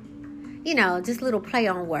Afrikia. You know, just little play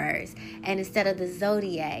on words. And instead of the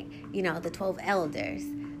zodiac, you know, the 12 elders.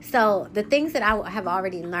 So the things that I have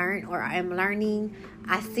already learned or I'm learning,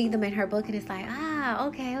 I see them in her book, and it's like,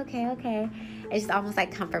 okay. It's almost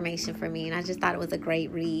like confirmation for me. And I just thought it was a great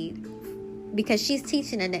read, because she's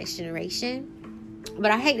teaching the next generation. But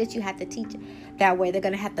I hate that you have to teach that way. They're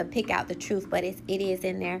going to have to pick out the truth, but it is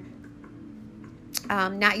in there.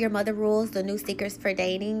 Not Your Mother Rules, The New Seekers for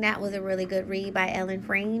Dating. That was a really good read by Ellen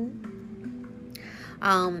Freen.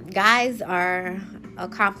 Guys are a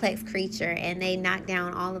complex creature, and they knock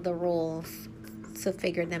down all of the rules to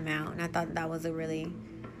figure them out. And I thought that was a really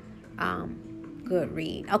good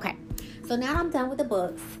read. Okay, so now I'm done with the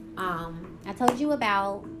books. I told you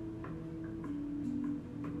about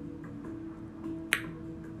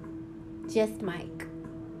Just Mike.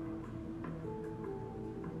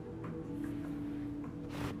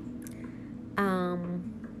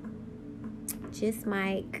 Just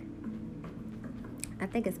Mike. I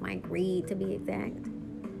think it's Mike Reed, to be exact.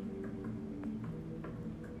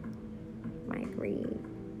 Mike Reed.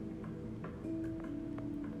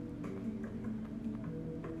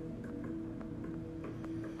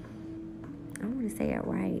 I want to say it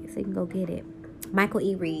right so you can go get it. Michael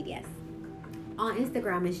E. Reed, yes. On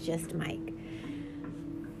Instagram, it's Just Mike.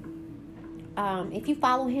 If you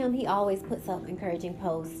follow him, he always puts up encouraging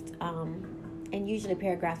posts, and usually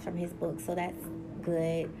paragraphs from his book, so that's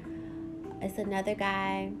good. It's another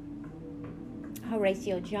guy,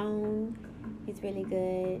 Horatio Jones. He's really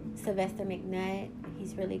good. Sylvester McNutt.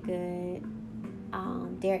 He's really good.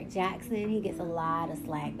 Derek Jackson. He gets a lot of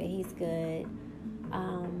slack, but he's good.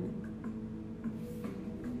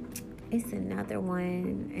 It's another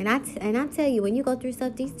one. And I tell you, when you go through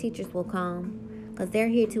stuff, these teachers will come, because they're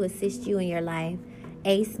here to assist you in your life.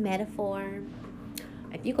 Ace Metaphor.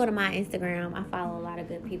 If you go to my Instagram, I follow a lot of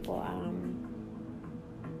good people.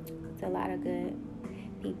 It's a lot of good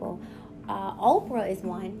people. Oprah is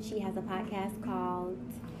one. She has a podcast called,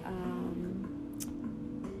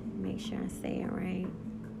 make sure I say it right,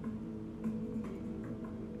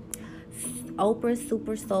 Oprah's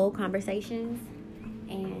Super Soul Conversations.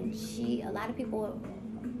 And a lot of people,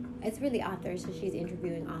 it's really authors, so she's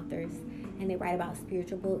interviewing authors, and they write about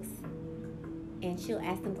spiritual books. And she'll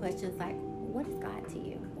ask them questions like, what is God to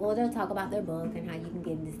you? Well, they'll talk about their book and how you can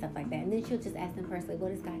get into stuff like that. And then she'll just ask them personally,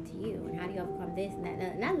 what is God to you? And how do you overcome this and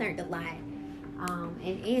that? And I learned a lot.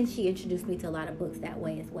 And she introduced me to a lot of books that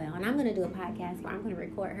way as well. And I'm going to do a podcast where I'm going to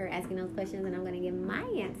record her asking those questions, and I'm going to give my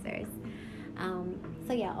answers.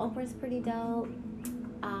 So yeah, Oprah's pretty dope.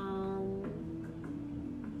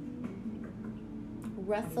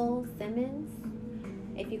 Russell Simmons.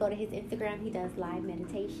 If you go to his Instagram, he does live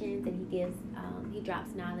meditations, and he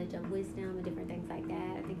drops knowledge of wisdom and different things like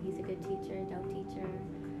that. I think he's a good teacher, dope teacher.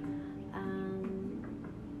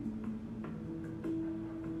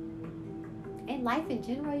 In life in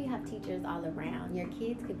general, you have teachers all around. Your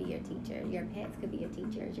kids could be your teacher. Your pets could be your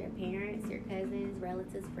teachers. Your parents, your cousins,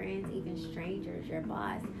 relatives, friends, even strangers, your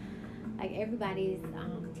boss. Like, everybody's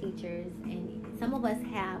teachers. And some of us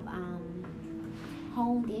have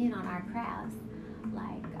honed in on our crafts.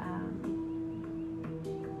 Like,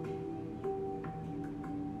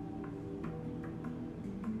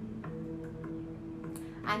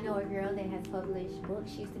 I know a girl that has published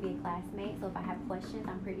books. She used to be a classmate, so if I have questions,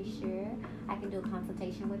 I'm pretty sure I can do a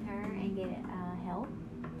consultation with her and get help.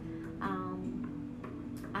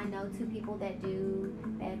 I know 2 people that do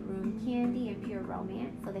Bedroom Candy and Pure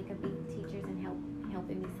Romance, so they could be teachers and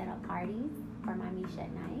helping me set up parties for my Mish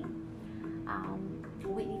at night.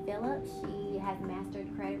 Whitney Phillips, she has mastered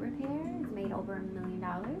credit repair. It's made over $1 million.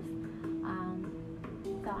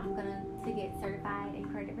 So I'm going to get certified in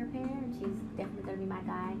credit repair, and she's definitely going to be my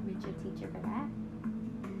guide, mentor, teacher for that.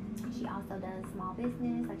 She also does small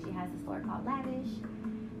business, like she has a store called Lavish,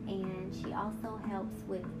 and she also helps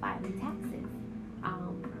with filing taxes,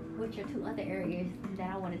 which are 2 other areas that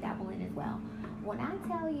I want to dabble in as well. When I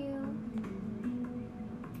tell you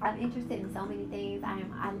I'm interested in so many things,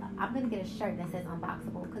 I'm going to get a shirt that says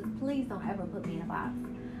Unboxable, because please don't ever put me in a box.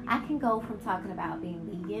 I can go from talking about being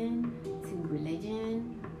vegan to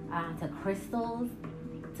religion, to crystals,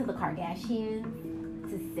 to the Kardashians,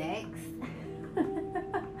 to sex,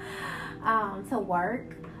 to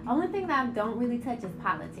work. Only thing that I don't really touch is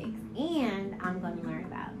politics, and I'm going to learn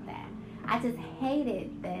about that. I just hate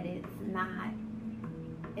it that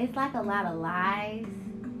it's like a lot of lies.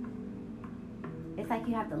 It's like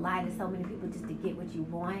you have to lie to so many people just to get what you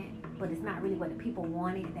want, but it's not really what the people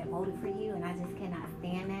wanted that voted for you, and I just cannot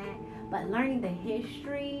stand that. But learning the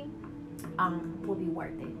history will be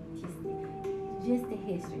worth it. Just the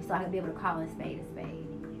history, so I can be able to call a spade a spade.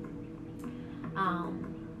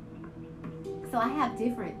 So I have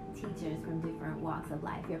different teachers from different walks of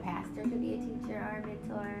life. Your pastor could be a teacher or a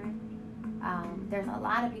mentor. There's a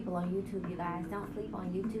lot of people on YouTube, you guys. Don't sleep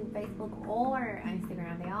on YouTube, Facebook, or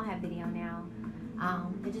Instagram. They all have video now.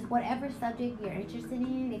 And just whatever subject you're interested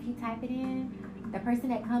in, if you type it in, the person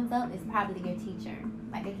that comes up is probably your teacher.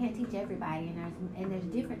 Like, they can't teach everybody, and there's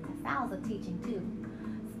different styles of teaching too.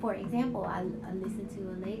 For example, I listened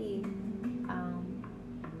to a lady,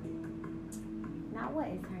 what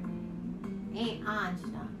is her name? Aunt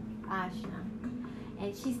Ajna.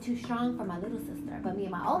 And she's too strong for my little sister, but me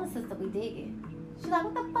and my older sister, we dig it. She's like,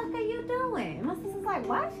 what the fuck are you doing? And my sister's like,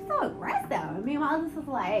 why is she so aggressive? And me and my older sister's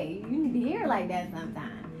like, hey, you need to hear like that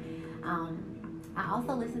sometime. I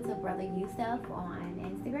also listen to Brother Yusuf on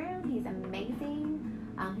Instagram. He's amazing.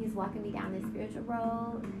 He's walking me down this spiritual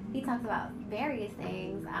road. He talks about various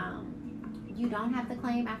things. You don't have to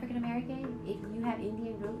claim African American. If you have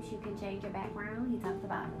Indian roots, you can change your background. He talks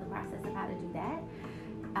about the process of how to do that.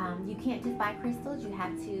 You can't just buy crystals. You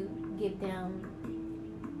have to give them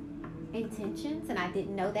intentions, and I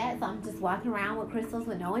didn't know that, so I'm just walking around with crystals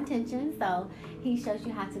with no intentions. So he shows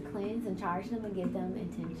you how to cleanse and charge them and give them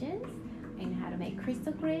intentions, and how to make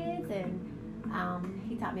crystal grids, and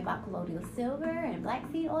he taught me about colloidal silver and black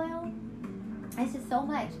seed oil. It's just so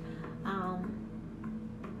much.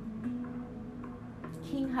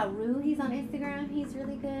 King Haru, he's on Instagram, he's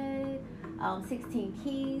really good. 16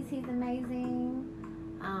 Keys, he's amazing.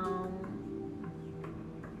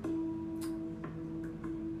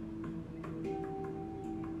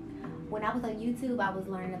 When I was on YouTube, I was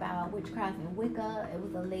learning about witchcraft and Wicca. It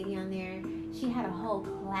was a lady on there. She had a whole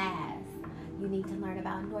class. You need to learn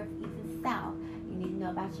about North, East, and South. You need to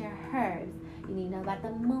know about your herbs. You need to know about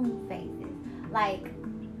the moon phases. Like,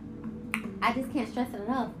 I just can't stress it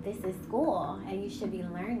enough. This is school, and you should be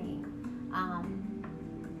learning.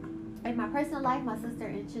 In my personal life, my sister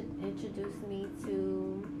introduced me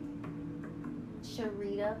to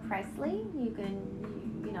Sharita Presley. You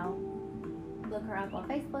can, you know, look her up on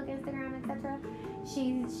Facebook, Instagram, etc.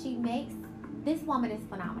 She makes, this woman is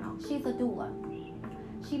phenomenal. She's a doula.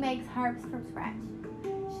 She makes herbs from scratch.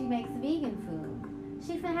 She makes vegan food.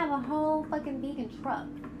 She's gonna have a whole fucking vegan truck.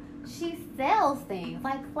 She sells things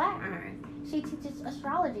like flat irons. She teaches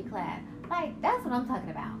astrology class. Like, that's what I'm talking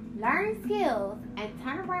about. Learn skills and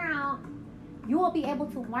turn around. You will be able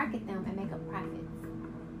to market them and make a profit.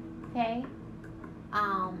 Okay?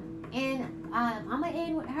 I'm gonna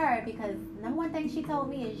end with her because number one thing she told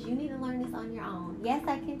me is you need to learn this on your own. Yes,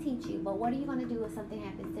 I can teach you, but what are you gonna do if something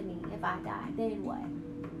happens to me? If I die, then what?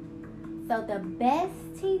 So the best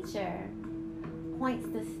teacher points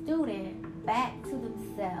the student back to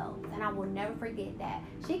themselves, and I will never forget that.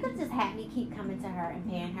 She could just have me keep coming to her and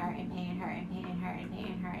paying her and paying her and paying her and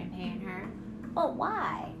paying her and paying her. But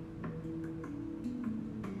why?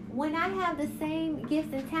 When I have the same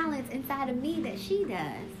gifts and talents inside of me that she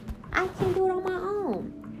does, I can do it on my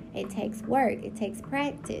own. It takes work. It takes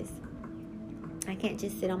practice. I can't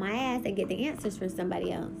just sit on my ass and get the answers from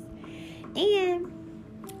somebody else. And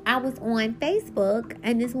I was on Facebook,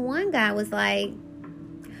 and this one guy was like,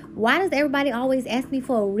 why does everybody always ask me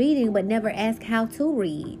for a reading but never ask how to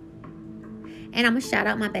read? And I'm going to shout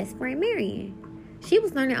out my best friend, Marion. She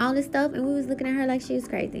was learning all this stuff, and we was looking at her like she was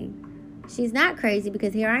crazy. She's not crazy,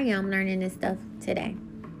 because here I am learning this stuff today.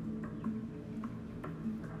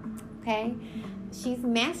 Okay? She's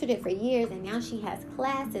mastered it for years, and now she has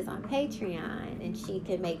classes on Patreon, and she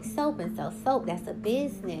can make soap and sell soap. That's a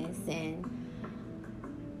business, and,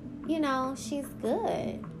 you know, she's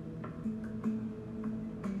good.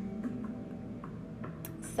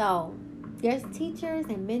 So, there's teachers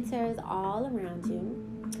and mentors all around you.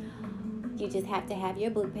 You just have to have your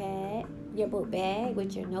book bag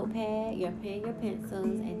with your notepad, your pen, your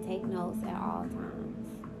pencils, and take notes at all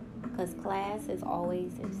times, because class is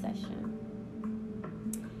always in session.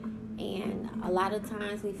 And a lot of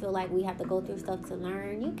times we feel like we have to go through stuff to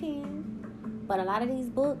learn. You can, but a lot of these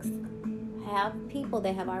books have people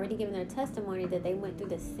that have already given their testimony that they went through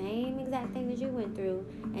the same exact thing as you went through,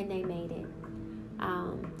 and they made it.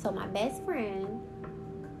 So my best friend,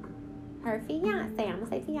 her fiance, I'm going to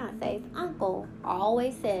say fiance's uncle,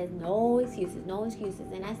 always says, no excuses, no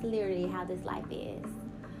excuses. And that's literally how this life is.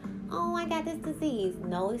 Oh, I got this disease.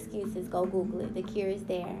 No excuses. Go Google it. The cure is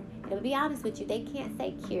there. And to be honest with you, they can't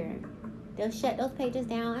say cure. They'll shut those pages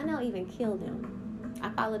down, and they'll even kill them. I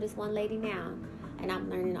follow this one lady now, and I'm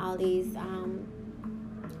learning all these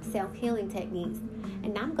self-healing techniques.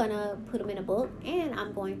 And I'm going to put them in a book, and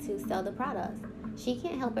I'm going to sell the products. She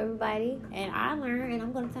can't help everybody, and I learn, and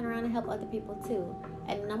I'm going to turn around and help other people too.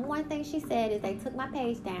 And the number one thing she said is they took my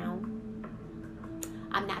page down.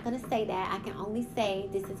 I'm not going to say that. I can only say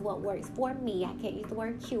this is what works for me. I can't use the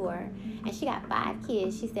word cure. And she got 5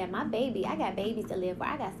 kids. She said, I got babies to live for.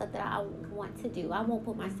 I got stuff that I want to do. I won't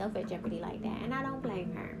put myself at jeopardy like that. And I don't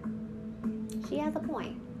blame her. She has a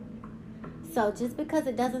point. So just because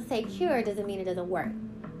it doesn't say cure doesn't mean it doesn't work.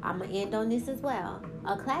 I'm going to end on this as well.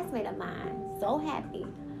 A classmate of mine, so happy.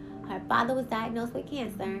 Her father was diagnosed with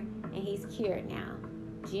cancer, and he's cured now.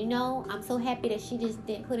 Do you know, I'm so happy that she just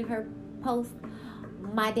didn't put in her post,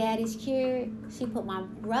 my dad is cured. She put my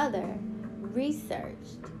brother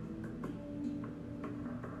researched.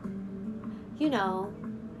 You know,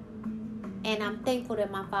 and I'm thankful that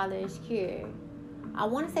my father is cured. I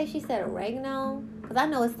want to say she said oregano, because I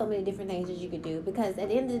know it's so many different things that you could do. Because at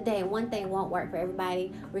the end of the day, one thing won't work for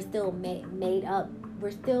everybody. We're still made up.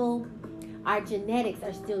 Our genetics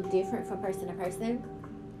are still different from person to person.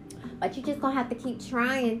 But you're just going to have to keep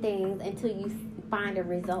trying things until you find a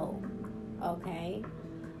result. Okay?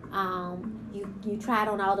 You tried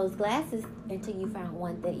on all those glasses until you found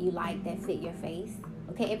one that you like that fit your face.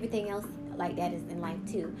 Okay? Everything else like that is in life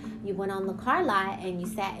too. You went on the car lot and you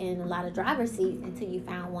sat in a lot of driver's seats until you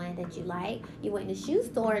found one that you like. You went in the shoe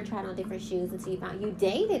store and tried on different shoes until you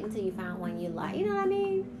dated until you found one you like. You know what I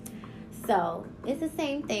mean? So it's the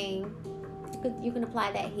same thing. You can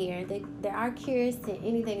apply that here. There are cures to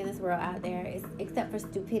anything in this world out there, except for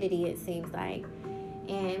stupidity, it seems like.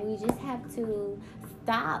 And we just have to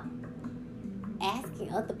stop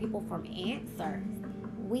asking other people for answers.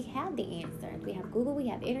 We have the answers. We have Google. We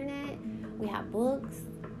have internet. We have books.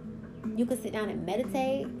 You can sit down and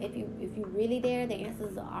meditate. If you really there, the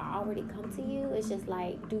answers are already come to you. It's just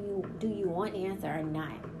like, do you want the answer or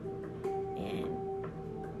not? And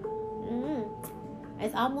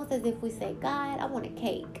it's almost as if we say, God, I want a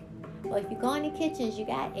cake. But if you go in the kitchens, you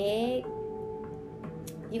got egg,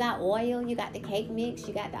 you got oil, you got the cake mix,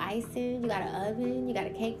 you got the icing, you got an oven, you got a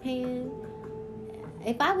cake pan.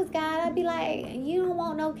 If I was God, I'd be like, you don't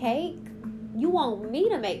want no cake. You want me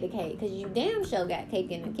to make the cake, because you damn sure got cake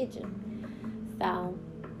in the kitchen. So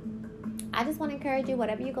I just want to encourage you,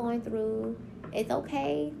 whatever you're going through, it's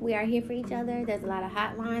okay. We are here for each other. There's a lot of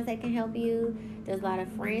hotlines that can help you. There's a lot of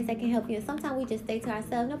friends that can help you. And sometimes we just stay to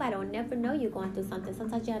ourselves. Nobody will never know you're going through something.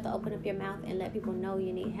 Sometimes you have to open up your mouth and let people know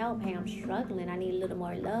you need help. Hey, I'm struggling. I need a little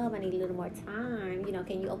more love. I need a little more time. You know,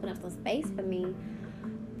 can you open up some space for me?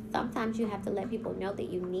 Sometimes you have to let people know that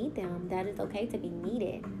you need them. That it's okay to be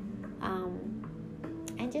needed.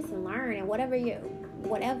 And just learn. And whatever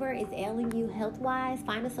is ailing you health-wise,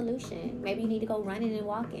 find a solution. Maybe you need to go running and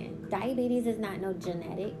walking. Diabetes is not no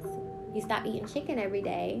genetics. You stop eating chicken every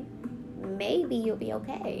day, maybe you'll be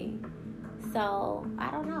okay. So,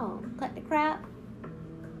 I don't know. Cut the crap.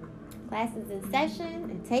 Class is in session,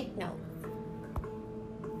 and take notes.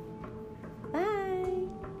 Bye.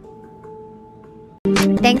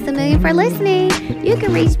 Thanks a million for listening. You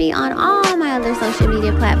can reach me on all my other social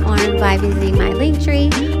media platforms by visiting my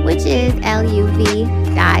Linktree, which is luv.meesh.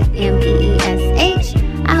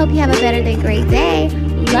 I hope you have a better than great day.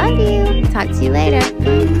 Love you. Talk to you later.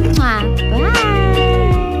 Bye.